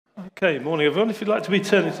Okay, morning everyone. If you'd like to be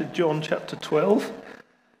turning to John chapter 12,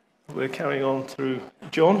 we're carrying on through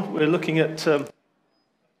John. We're looking at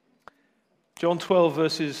John 12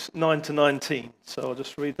 verses 9 to 19. So I'll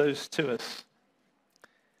just read those to us.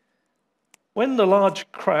 When the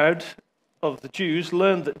large crowd of the Jews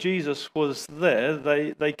learned that Jesus was there,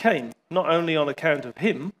 they came, not only on account of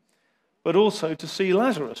him, but also to see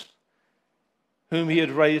Lazarus, whom he had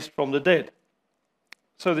raised from the dead.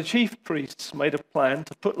 So the chief priests made a plan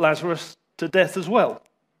to put Lazarus to death as well,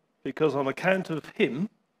 because on account of him,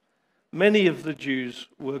 many of the Jews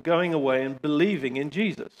were going away and believing in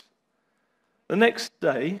Jesus. The next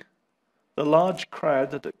day, the large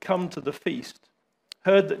crowd that had come to the feast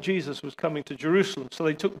heard that Jesus was coming to Jerusalem, so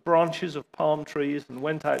they took branches of palm trees and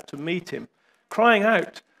went out to meet him, crying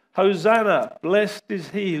out, "Hosanna, blessed is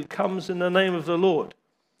he who comes in the name of the Lord,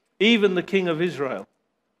 even the King of Israel."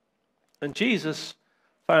 And Jesus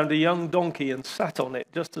found a young donkey and sat on it,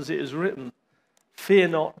 just as it is written, "Fear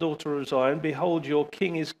not, daughter of Zion, behold, your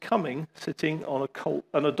king is coming, sitting on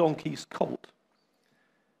a donkey's colt."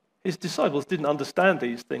 His disciples didn't understand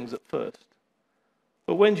these things at first.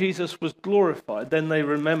 But when Jesus was glorified, then they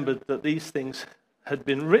remembered that these things had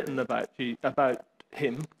been written about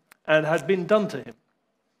him and had been done to him.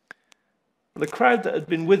 The crowd that had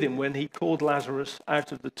been with him when he called Lazarus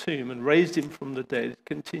out of the tomb and raised him from the dead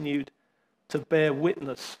continued to bear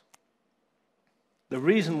witness. The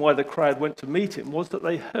reason why the crowd went to meet him was that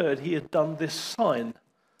they heard he had done this sign.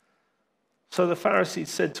 So the Pharisees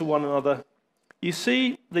said to one another, "You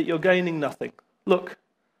see that you're gaining nothing. Look,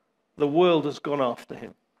 the world has gone after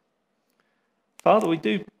him." Father, we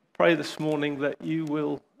do pray this morning that you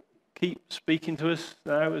will keep speaking to us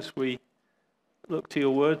now as we look to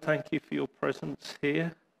your word. Thank you for your presence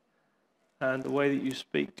here and the way that you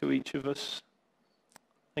speak to each of us.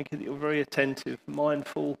 Thank you that you're very attentive,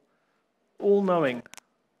 mindful, all-knowing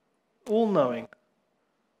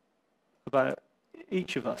about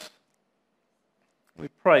each of us. We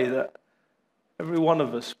pray that every one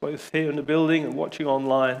of us, both here in the building and watching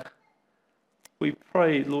online, we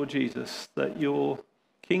pray, Lord Jesus, that your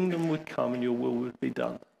kingdom would come and your will would be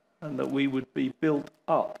done, and that we would be built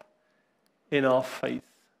up in our faith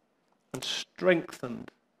and strengthened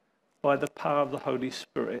by the power of the Holy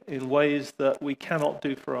Spirit in ways that we cannot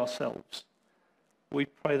do for ourselves. We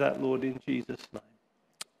pray that, Lord, in Jesus' name.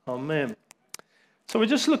 Amen. So we're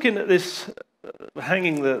just looking at this,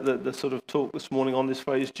 hanging the sort of talk this morning on this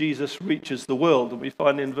phrase, Jesus reaches the world. And we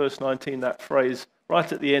find in verse 19 that phrase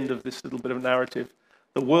right at the end of this little bit of narrative,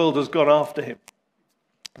 the world has gone after him.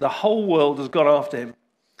 The whole world has gone after him.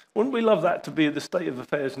 Wouldn't we love that to be the state of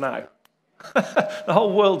affairs now? The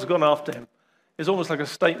whole world's gone after him. It's almost like a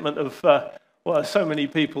statement of, well, so many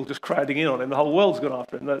people just crowding in on him. The whole world's gone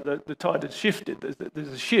after him. The tide has shifted. There's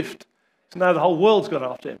a shift. So now the whole world's gone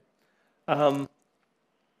after him.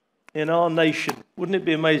 In our nation, wouldn't it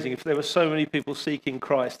be amazing if there were so many people seeking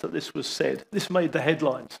Christ that this was said? This made the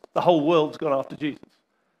headlines. The whole world's gone after Jesus.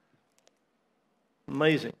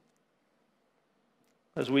 Amazing.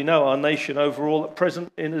 As we know, our nation overall at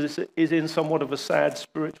present is in somewhat of a sad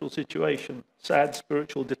spiritual situation, sad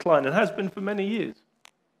spiritual decline, and has been for many years.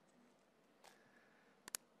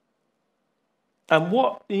 And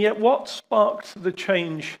yet what sparked the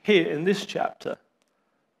change here in this chapter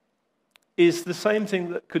is the same thing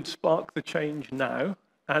that could spark the change now,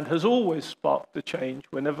 and has always sparked the change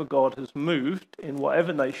whenever God has moved in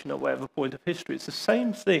whatever nation at whatever point of history. It's the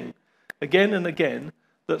same thing again and again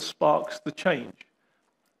that sparks the change.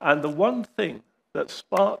 And the one thing that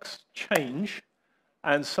sparks change,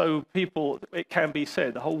 and so it can be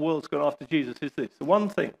said, the whole world's gone after Jesus, is this. The one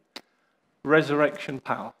thing, resurrection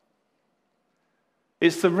power.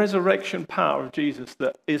 It's the resurrection power of Jesus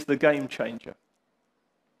that is the game changer.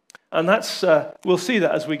 And that's we'll see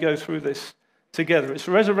that as we go through this together. It's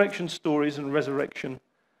resurrection stories and resurrection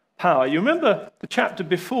power. You remember the chapter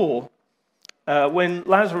before when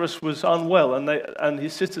Lazarus was unwell and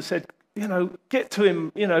his sister said, get to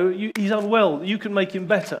him, he's unwell, you can make him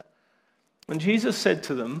better. And Jesus said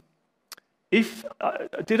to them,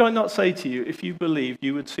 did I not say to you, if you believed,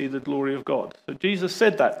 you would see the glory of God? So Jesus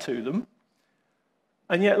said that to them,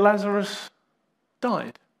 and yet Lazarus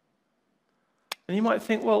died. And you might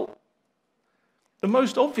think, well, the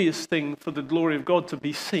most obvious thing for the glory of God to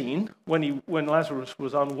be seen when Lazarus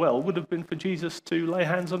was unwell would have been for Jesus to lay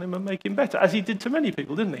hands on him and make him better, as he did to many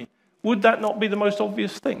people, didn't he? Would that not be the most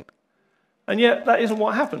obvious thing? And yet that isn't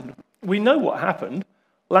what happened. We know what happened.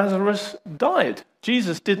 Lazarus died.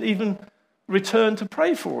 Jesus didn't even return to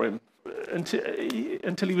pray for him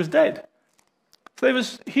until he was dead. So there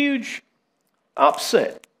was huge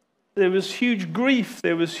upset there was huge grief,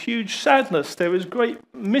 there was huge sadness, there was great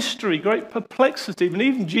mystery, great perplexity, and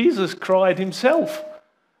even Jesus cried himself.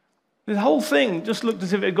 The whole thing just looked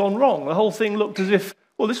as if it had gone wrong. The whole thing looked as if,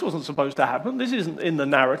 well, this wasn't supposed to happen. This isn't in the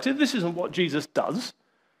narrative. This isn't what Jesus does.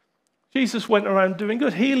 Jesus went around doing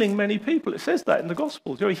good, healing many people. It says that in the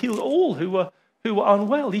Gospels. He healed all who were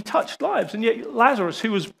unwell. He touched lives. And yet Lazarus,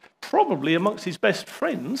 who was probably amongst his best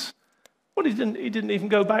friends, well, he didn't even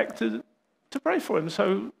go back to pray for him.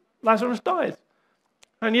 So Lazarus died.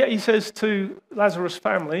 And yet he says to Lazarus'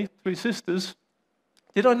 family, to his sisters,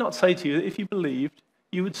 did I not say to you that if you believed,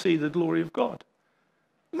 you would see the glory of God?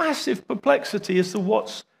 Massive perplexity as to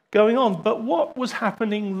what's going on. But what was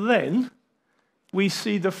happening then, we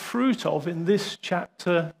see the fruit of in this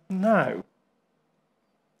chapter now.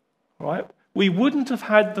 Right? We wouldn't have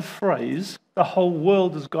had the phrase, the whole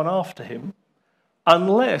world has gone after him,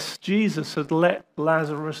 unless Jesus had let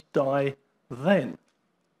Lazarus die then.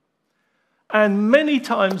 And many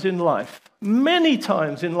times in life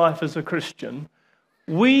as a Christian,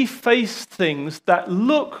 we face things that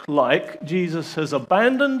look like Jesus has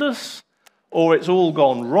abandoned us, or it's all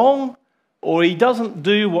gone wrong, or he doesn't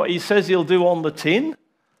do what he says he'll do on the tin,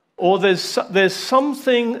 or there's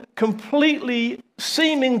something completely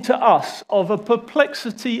seeming to us of a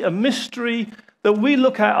perplexity, a mystery, that we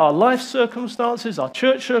look at our life circumstances, our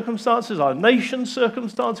church circumstances, our nation's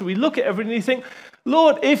circumstances, we look at everything and you think,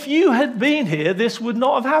 Lord, if you had been here, this would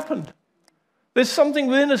not have happened. There's something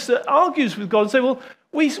within us that argues with God and say, well,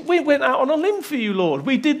 we went out on a limb for you, Lord.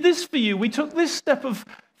 We did this for you. We took this step of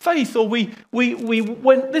faith, or we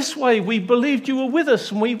went this way. We believed you were with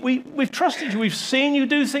us, and we've trusted you. We've seen you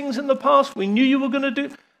do things in the past. We knew you were going to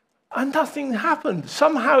do, and nothing happened.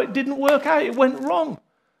 Somehow it didn't work out. It went wrong.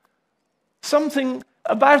 Something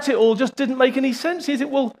about it all just didn't make any sense. You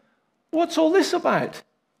think, well, what's all this about?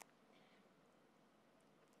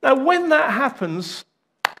 Now, when that happens,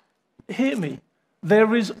 hear me,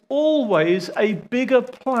 there is always a bigger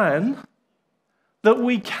plan that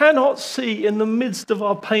we cannot see in the midst of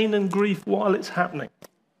our pain and grief while it's happening.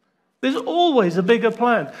 There's always a bigger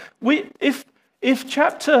plan. If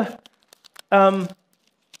chapter 11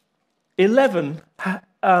 had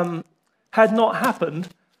not happened,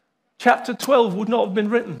 chapter 12 would not have been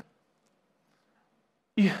written.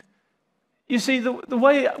 You see, the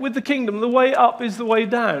way with the kingdom, the way up is the way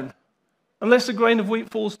down. Unless a grain of wheat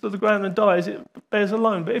falls to the ground and dies, it bears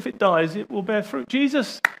alone. But if it dies, it will bear fruit.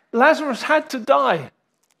 Lazarus had to die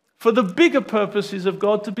for the bigger purposes of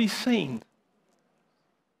God to be seen.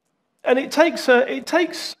 And it takes faith,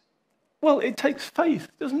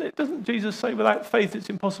 doesn't it? Doesn't Jesus say without faith it's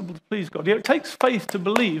impossible to please God? It takes faith to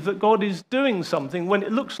believe that God is doing something when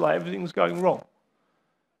it looks like everything's going wrong.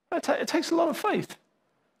 It takes a lot of faith.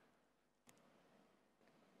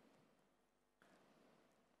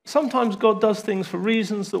 Sometimes God does things for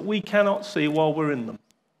reasons that we cannot see while we're in them.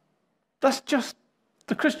 That's just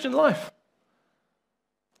the Christian life.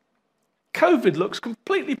 COVID looks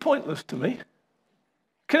completely pointless to me.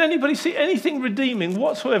 Can anybody see anything redeeming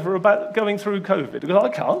whatsoever about going through COVID? Because I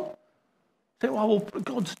can't. Think, well,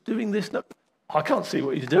 God's doing this. No, I can't see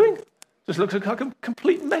what he's doing. Just looks like a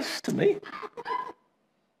complete mess to me.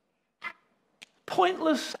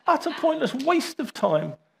 Pointless, utter pointless waste of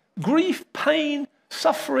time. Grief, pain,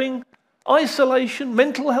 suffering, isolation,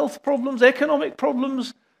 mental health problems, economic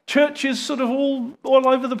problems, churches sort of all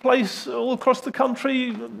over the place, all across the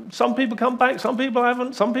country. Some people come back, some people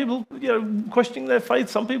haven't, some people, questioning their faith,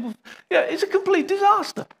 some people, it's a complete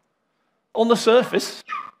disaster on the surface,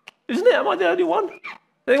 isn't it? Am I the only one?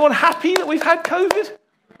 Anyone happy that we've had COVID?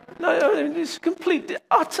 No, it's a complete,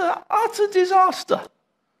 utter disaster.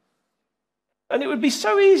 And it would be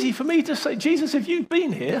so easy for me to say, Jesus, if you'd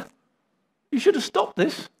been here, you should have stopped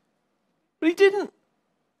this. But he didn't.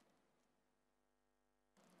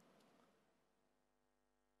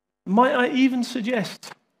 Might I even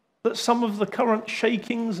suggest that some of the current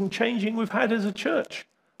shakings and changing we've had as a church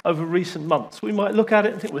over recent months, we might look at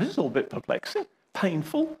it and think, well, this is all a bit perplexing,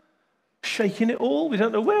 painful, shaking it all. We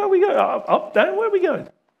don't know, where are we going? Up, down, where are we going?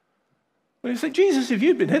 When you say, Jesus, if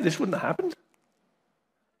you'd been here, this wouldn't have happened.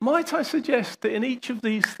 Might I suggest that in each of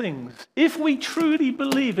these things, if we truly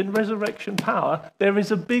believe in resurrection power, there is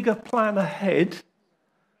a bigger plan ahead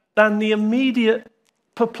than the immediate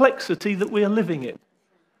perplexity that we are living in.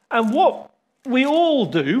 And what we all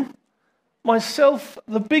do, myself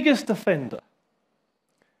the biggest offender,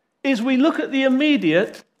 is we look at the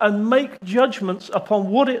immediate and make judgments upon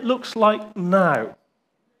what it looks like now.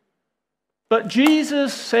 But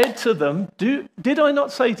Jesus said to them, did I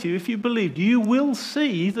not say to you, if you believed, you will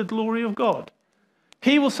see the glory of God?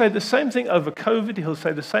 He will say the same thing over COVID. He'll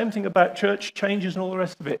say the same thing about church changes and all the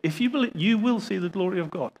rest of it. If you believe, you will see the glory of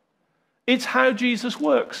God. It's how Jesus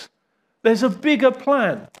works. There's a bigger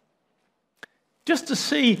plan. Just to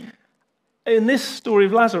see in this story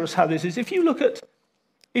of Lazarus how this is, if you look at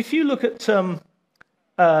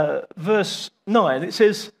verse 9, it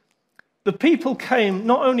says, the people came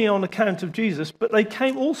not only on account of Jesus, but they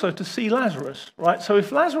came also to see Lazarus, right? So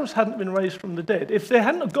if Lazarus hadn't been raised from the dead, if they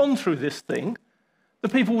hadn't have gone through this thing, the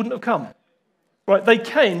people wouldn't have come, right? They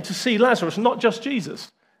came to see Lazarus, not just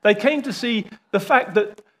Jesus. They came to see the fact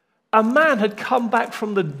that a man had come back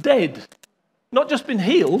from the dead, not just been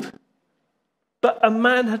healed, but a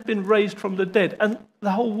man had been raised from the dead, and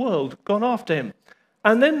the whole world gone after him.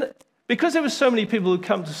 And then, because there were so many people who'd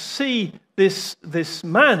come to see this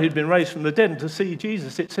man who'd been raised from the dead and to see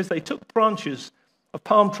Jesus, it says they took branches of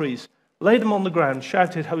palm trees, laid them on the ground,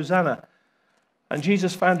 shouted, Hosanna. And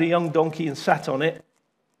Jesus found a young donkey and sat on it.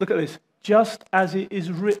 Look at this. Just as it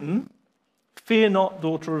is written, fear not,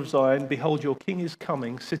 daughter of Zion, behold, your king is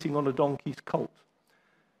coming, sitting on a donkey's colt.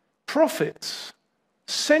 Prophets,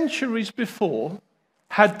 centuries before,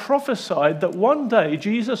 had prophesied that one day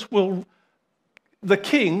the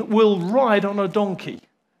king will ride on a donkey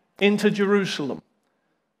into Jerusalem.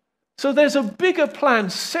 So there's a bigger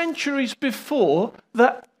plan centuries before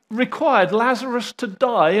that required Lazarus to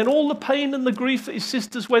die and all the pain and the grief that his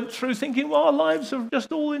sisters went through, thinking, well, our lives are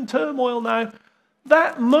just all in turmoil now.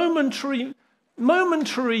 That momentary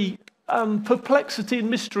perplexity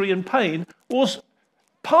and mystery and pain was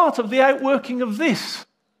part of the outworking of this.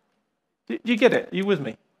 Do you get it? Are you with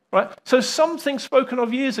me? Right? So something spoken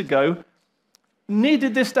of years ago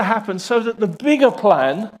needed this to happen so that the bigger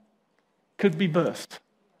plan could be birthed.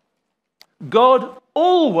 God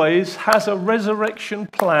always has a resurrection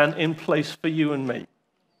plan in place for you and me.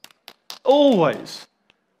 Always.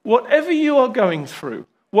 Whatever you are going through,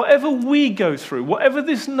 whatever we go through, whatever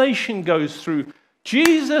this nation goes through,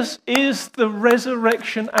 Jesus is the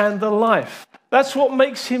resurrection and the life. That's what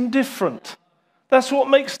makes him different. That's what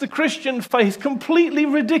makes the Christian faith completely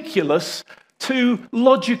ridiculous to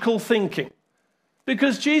logical thinking.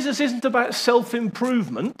 Because Jesus isn't about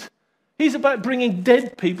self-improvement. He's about bringing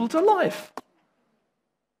dead people to life.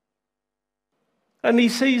 And he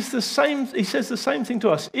says the same thing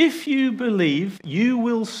to us. If you believe, you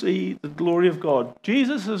will see the glory of God.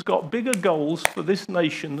 Jesus has got bigger goals for this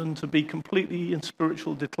nation than to be completely in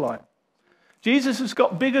spiritual decline. Jesus has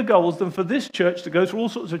got bigger goals than for this church to go through all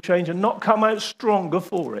sorts of change and not come out stronger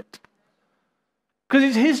for it. Because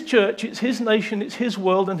it's his church, it's his nation, it's his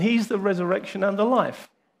world, and he's the resurrection and the life.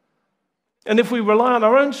 And if we rely on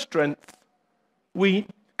our own strength, we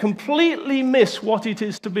completely miss what it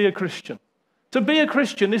is to be a Christian. To be a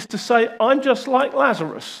Christian is to say, I'm just like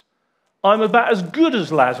Lazarus. I'm about as good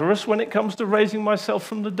as Lazarus when it comes to raising myself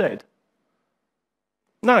from the dead.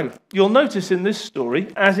 Now, you'll notice in this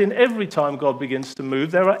story, as in every time God begins to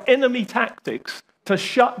move, there are enemy tactics to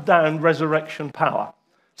shut down resurrection power.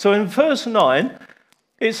 So in verse 9,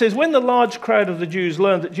 it says, when the large crowd of the Jews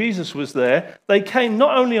learned that Jesus was there, they came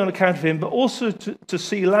not only on account of him, but also to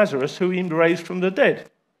see Lazarus, who he raised from the dead.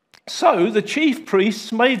 So the chief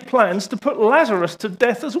priests made plans to put Lazarus to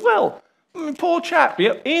death as well. Poor chap,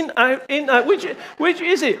 in, out, which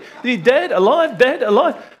is it? Is he dead, alive, dead,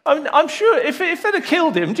 alive? I'm sure if they'd have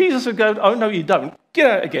killed him, Jesus would go, oh no you don't,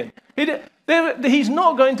 get out again. He's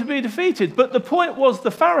not going to be defeated. But the point was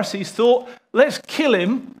the Pharisees thought, let's kill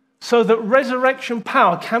him so that resurrection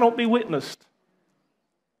power cannot be witnessed.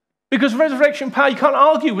 Because resurrection power, you can't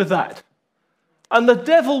argue with that. And the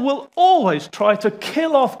devil will always try to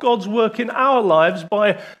kill off God's work in our lives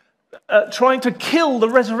by trying to kill the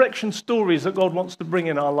resurrection stories that God wants to bring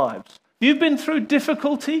in our lives. You've been through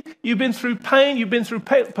difficulty, you've been through pain, you've been through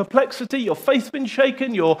perplexity, your faith's been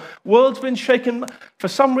shaken, your world's been shaken. For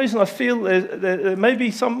some reason, I feel there may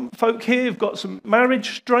be some folk here who've got some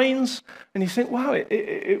marriage strains, and you think, wow,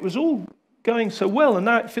 it was all going so well, and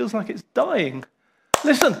now it feels like it's dying.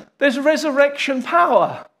 Listen, there's resurrection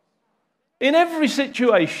power in every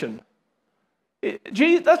situation.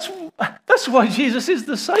 That's why Jesus is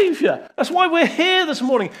the Savior. That's why we're here this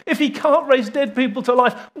morning. If he can't raise dead people to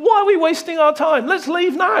life, why are we wasting our time? Let's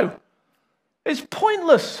leave now. It's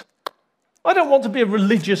pointless. I don't want to be a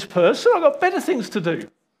religious person. I've got better things to do.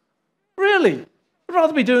 Really. I'd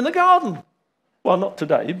rather be doing the garden. Well, not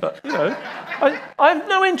today, but, I have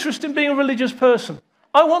no interest in being a religious person.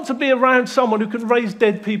 I want to be around someone who can raise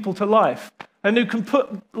dead people to life and who can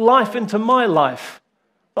put life into my life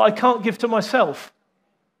that I can't give to myself.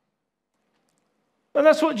 And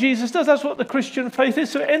that's what Jesus does. That's what the Christian faith is.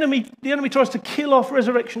 So the enemy tries to kill off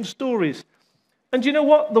resurrection stories. And do you know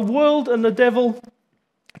what? The world and the devil,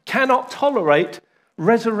 cannot tolerate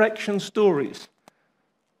resurrection stories.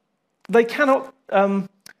 They cannot, the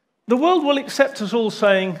world will accept us all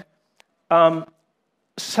saying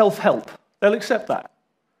self-help. They'll accept that.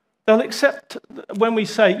 They'll accept when we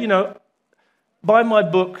say, buy my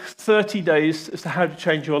book, 30 Days as to How to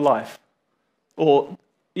Change Your Life. Or,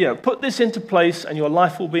 put this into place and your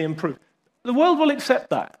life will be improved. The world will accept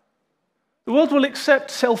that. The world will accept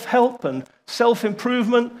self-help and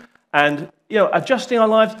self-improvement and, adjusting our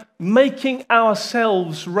lives, making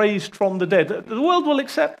ourselves raised from the dead. The world will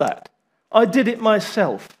accept that. I did it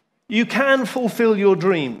myself. You can fulfill your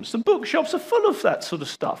dreams. The bookshops are full of that sort of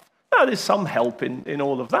stuff. Now, there's some help in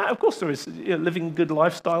all of that. Of course there is, living good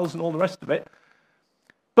lifestyles and all the rest of it.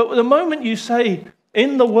 But the moment you say,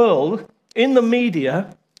 in the world, in the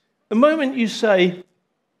media, the moment you say,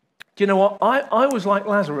 do you know what, I was like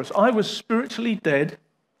Lazarus. I was spiritually dead.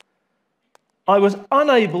 I was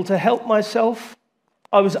unable to help myself.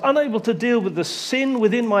 I was unable to deal with the sin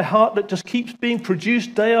within my heart that just keeps being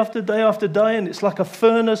produced day after day after day, and it's like a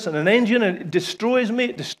furnace and an engine, and it destroys me.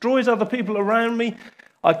 It destroys other people around me.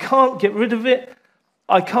 I can't get rid of it.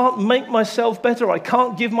 I can't make myself better. I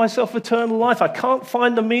can't give myself eternal life. I can't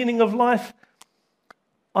find the meaning of life.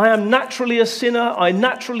 I am naturally a sinner. I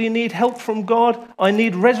naturally need help from God. I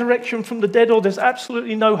need resurrection from the dead, or there's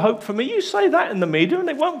absolutely no hope for me. You say that in the media and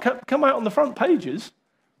it won't come out on the front pages.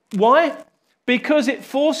 Why? Because it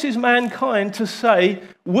forces mankind to say,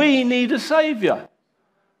 we need a savior.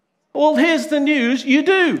 Well, here's the news. You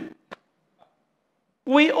do.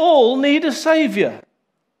 We all need a savior.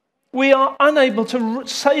 We are unable to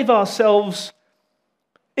save ourselves,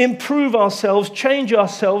 improve ourselves, change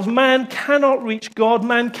ourselves. Man cannot reach God.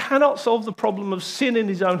 Man cannot solve the problem of sin in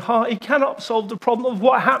his own heart. He cannot solve the problem of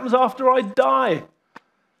what happens after I die.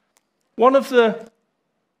 I'll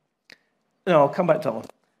come back to that one.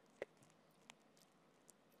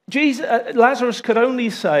 Lazarus could only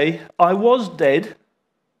say, I was dead,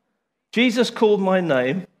 Jesus called my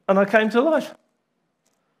name, and I came to life.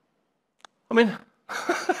 I mean,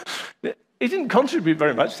 he didn't contribute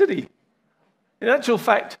very much, did he? In actual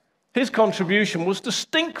fact, his contribution was to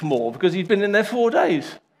stink more because he'd been in there 4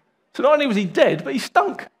 days. So not only was he dead, but he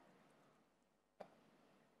stunk.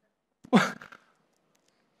 The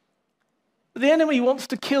enemy wants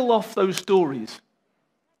to kill off those stories.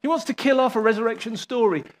 He wants to kill off a resurrection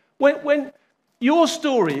story. When your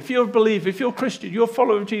story, if you're a believer, if you're a Christian, you're a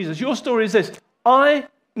follower of Jesus, your story is this: I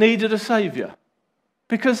needed a savior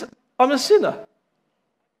because I'm a sinner.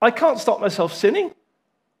 I can't stop myself sinning.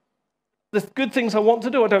 The good things I want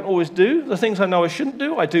to do, I don't always do. The things I know I shouldn't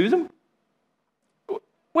do, I do them.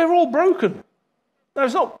 We're all broken. Now,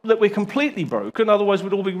 it's not that we're completely broken, otherwise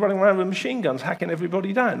we'd all be running around with machine guns hacking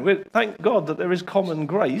everybody down. Thank God that there is common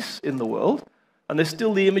grace in the world, and there's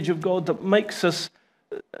still the image of God that makes us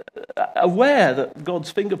aware that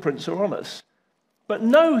God's fingerprints are on us. But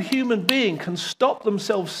no human being can stop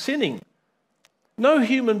themselves sinning. No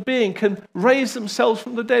human being can raise themselves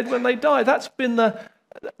from the dead when they die.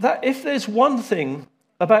 If there's one thing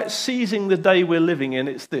about seizing the day we're living in,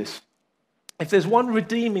 it's this. If there's one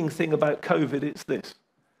redeeming thing about COVID, it's this.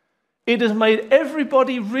 It has made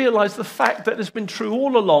everybody realize the fact that it's been true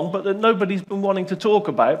all along, but that nobody's been wanting to talk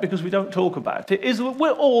about because we don't talk about it, is that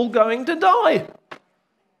we're all going to die.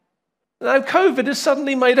 Now, COVID has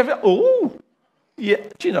suddenly made do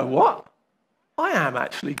you know what? I am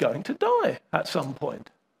actually going to die at some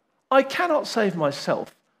point. I cannot save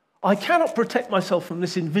myself. I cannot protect myself from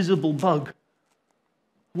this invisible bug.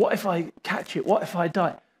 What if I catch it? What if I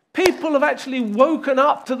die? People have actually woken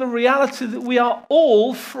up to the reality that we are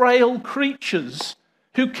all frail creatures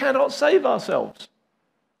who cannot save ourselves.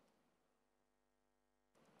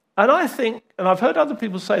 And I think, and I've heard other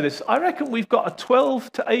people say this, I reckon we've got a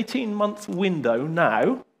 12 to 18 month window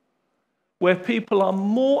now where people are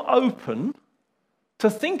more open to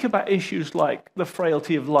think about issues like the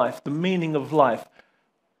frailty of life, the meaning of life.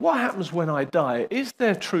 What happens when I die? Is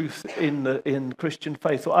there truth in Christian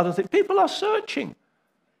faith or other things? People are searching.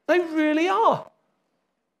 They really are.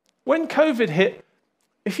 When COVID hit,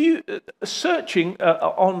 if you searching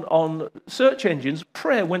on search engines,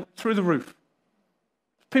 prayer went through the roof.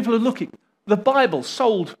 People are looking. The Bible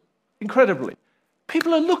sold incredibly.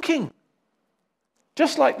 People are looking.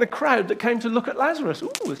 Just like the crowd that came to look at Lazarus. Ooh,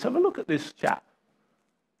 let's have a look at this chap.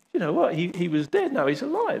 You know what? He was dead, now he's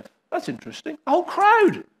alive. That's interesting. A whole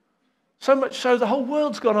crowd. So much so the whole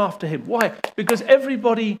world's gone after him. Why? Because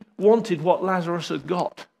everybody wanted what Lazarus had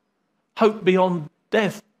got. Hope beyond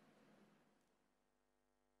death.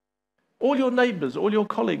 All your neighbours, all your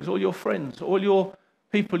colleagues, all your friends, all your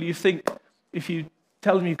people you think, if you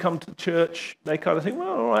tell them you come to church, they kind of think, well,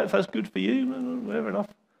 all right, if that's good for you, fair enough.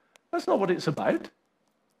 That's not what it's about.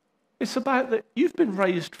 It's about that you've been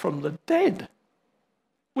raised from the dead.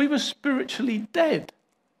 We were spiritually dead,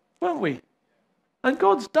 weren't we? And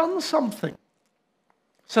God's done something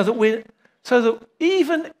so that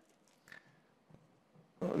even,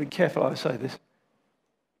 I'll be careful how I say this,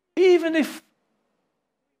 even if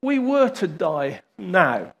we were to die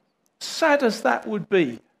now, sad as that would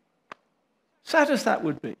be,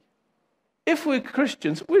 if we're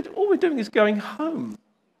Christians, all we're doing is going home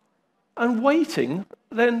and waiting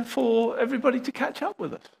then for everybody to catch up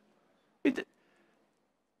with us.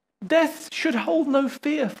 Death should hold no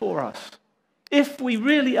fear for us if we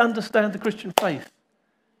really understand the Christian faith.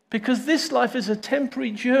 Because this life is a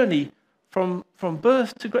temporary journey from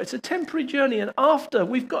birth to grace. It's a temporary journey, and after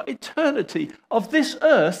we've got eternity of this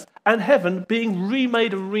earth and heaven being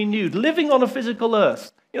remade and renewed, living on a physical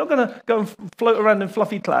earth. You're not going to go and float around in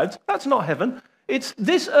fluffy clouds. That's not heaven. It's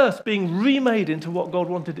this earth being remade into what God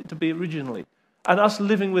wanted it to be originally, and us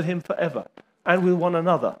living with him forever and with one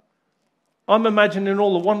another. I'm imagining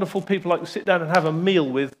all the wonderful people I can sit down and have a meal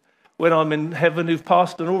with when I'm in heaven who've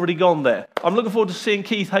passed and already gone there. I'm looking forward to seeing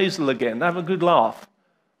Keith Hazel again, have a good laugh.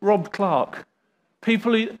 Rob Clark.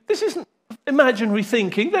 People who, this isn't imaginary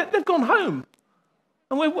thinking, they've gone home.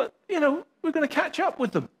 And we're going to catch up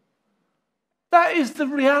with them. That is the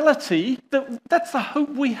reality, that's the hope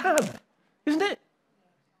we have, isn't it?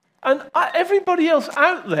 And everybody else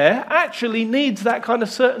out there actually needs that kind of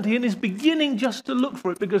certainty and is beginning just to look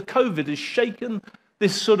for it because COVID has shaken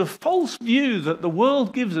this sort of false view that the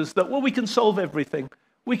world gives us that, well, we can solve everything.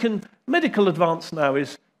 Medical advance now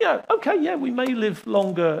is, we may live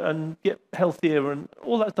longer and get healthier and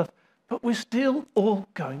all that stuff, but we're still all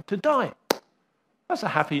going to die. That's a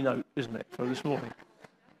happy note, isn't it, for this morning?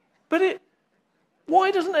 But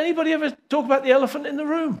why doesn't anybody ever talk about the elephant in the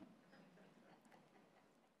room?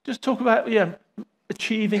 Just talk about,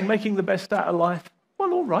 achieving, making the best out of life.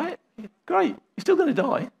 Well, all right, great. You're still going to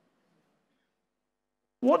die.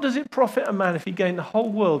 What does it profit a man if he gain the whole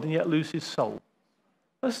world and yet lose his soul?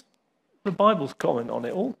 That's the Bible's comment on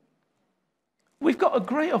it all. We've got a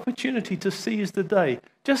great opportunity to seize the day,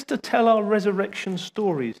 just to tell our resurrection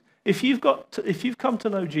stories. If you've come to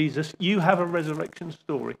know Jesus, you have a resurrection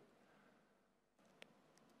story.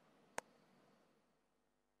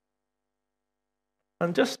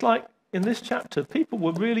 And just like in this chapter, people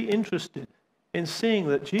were really interested in seeing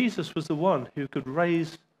that Jesus was the one who could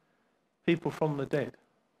raise people from the dead.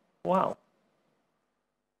 Wow.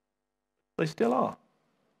 They still are.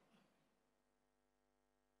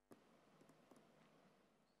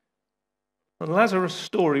 And Lazarus'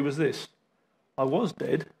 story was this: I was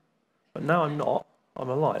dead, but now I'm not. I'm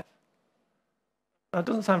alive. That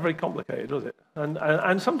doesn't sound very complicated, does it?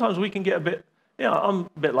 And sometimes we can get a bit, I'm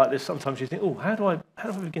a bit like this. Sometimes you think, how do I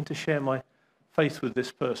begin to share my faith with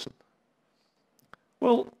this person?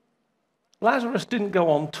 Well, Lazarus didn't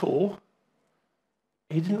go on tour.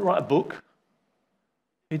 He didn't write a book.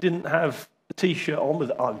 He didn't have a T-shirt on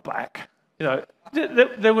with "I'm back."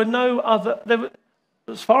 There were no other.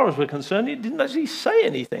 As far as we're concerned, he didn't actually say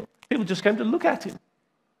anything. People just came to look at him.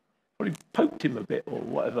 Probably poked him a bit or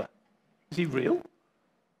whatever. Is he real?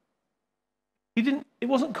 It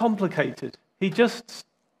wasn't complicated. He just,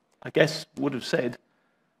 I guess, would have said,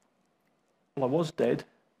 well, I was dead.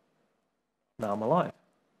 Now I'm alive.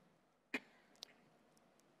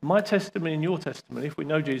 My testimony and your testimony, if we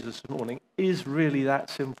know Jesus this morning, is really that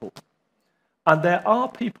simple. And there are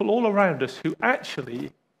people all around us who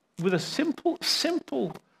actually, with a simple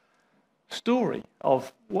story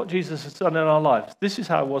of what Jesus has done in our lives. This is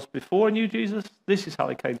how I was before I knew Jesus. This is how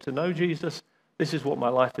I came to know Jesus. This is what my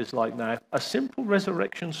life is like now. A simple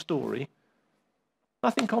resurrection story,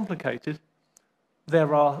 nothing complicated.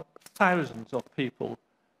 There are thousands of people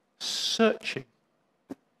searching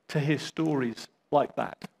to hear stories like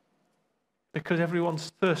that because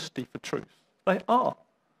everyone's thirsty for truth. They are,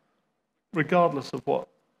 regardless of what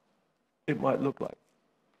it might look like.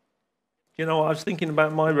 I was thinking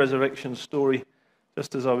about my resurrection story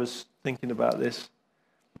just as I was thinking about this.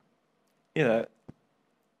 And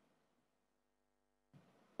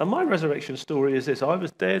my resurrection story is this: I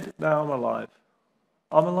was dead, now I'm alive.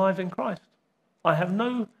 I'm alive in Christ. I'm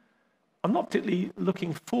not particularly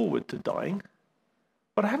looking forward to dying,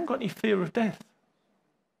 but I haven't got any fear of death.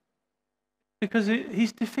 Because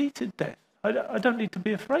he's defeated death. I don't need to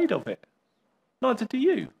be afraid of it. Neither do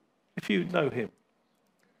you, if you know him.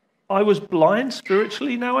 I was blind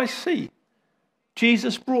spiritually, now I see.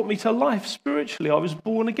 Jesus brought me to life spiritually. I was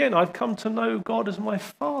born again. I've come to know God as my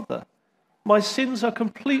Father. My sins are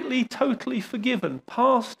completely, totally forgiven,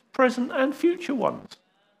 past, present, and future ones.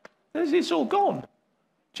 It's all gone.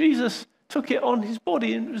 Jesus took it on his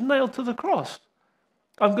body and was nailed to the cross.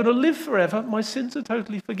 I'm going to live forever. My sins are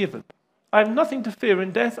totally forgiven. I have nothing to fear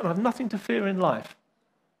in death, and I have nothing to fear in life.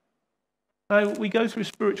 Now, we go through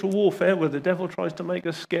spiritual warfare where the devil tries to make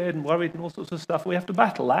us scared and worried and all sorts of stuff. We have to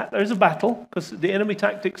battle that. There is a battle, because the enemy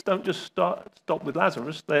tactics don't just stop with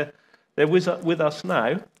Lazarus. They're with us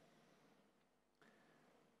now.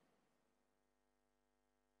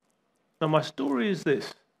 Now, my story is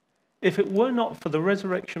this. If it were not for the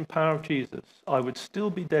resurrection power of Jesus, I would still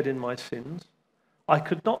be dead in my sins. I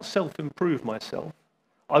could not self-improve myself.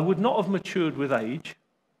 I would not have matured with age.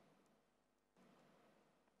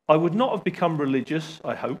 I would not have become religious,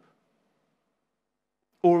 I hope,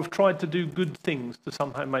 or have tried to do good things to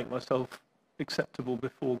somehow make myself acceptable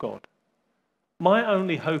before God. My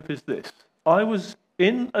only hope is this. I was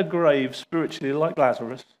in a grave spiritually like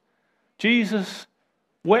Lazarus. Jesus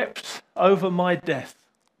wept over my death,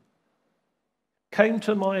 came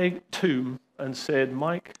to my tomb and said,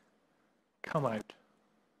 Mike, come out.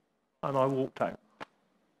 And I walked out.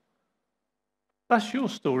 That's your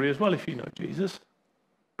story as well if you know Jesus.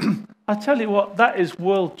 I tell you what, that is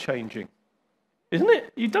world-changing, isn't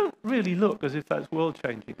it? You don't really look as if that's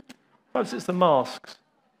world-changing. Perhaps it's the masks.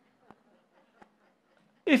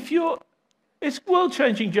 It's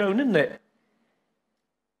world-changing, Joan, isn't it?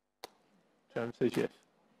 Joan says yes.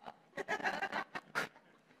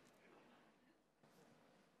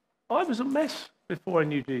 I was a mess before I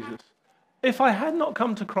knew Jesus. If I had not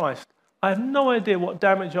come to Christ, I have no idea what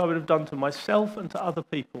damage I would have done to myself and to other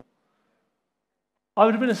people. I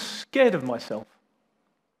would have been scared of myself.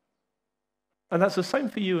 And that's the same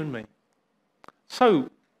for you and me. So,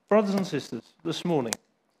 brothers and sisters, this morning,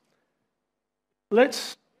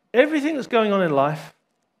 everything that's going on in life,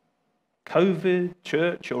 COVID,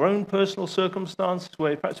 church, your own personal circumstances,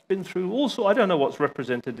 where you've perhaps been through all sorts, I don't know what's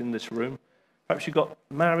represented in this room. Perhaps you've got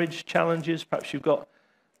marriage challenges, perhaps you've got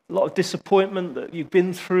a lot of disappointment that you've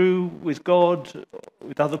been through with God,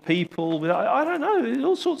 with other people. I don't know,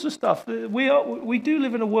 all sorts of stuff. We do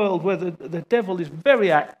live in a world where the devil is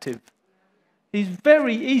very active. He's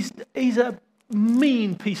a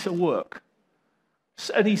mean piece of work.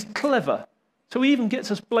 And he's clever. So he even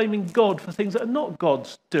gets us blaming God for things that are not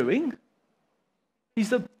God's doing. He's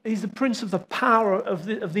the prince of the power of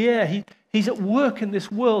the air. He's at work in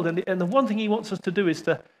this world. And the one thing he wants us to do is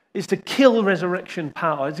to kill resurrection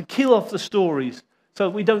power, to kill off the stories so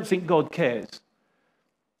that we don't think God cares.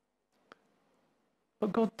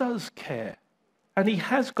 But God does care. And he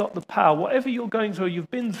has got the power. Whatever you're going through, you've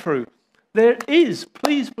been through, there is,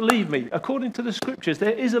 please believe me, according to the scriptures,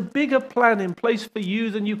 there is a bigger plan in place for you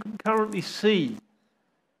than you can currently see.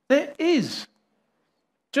 There is.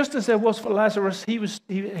 Just as there was for Lazarus, he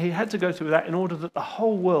had to go through that in order that the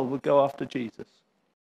whole world would go after Jesus.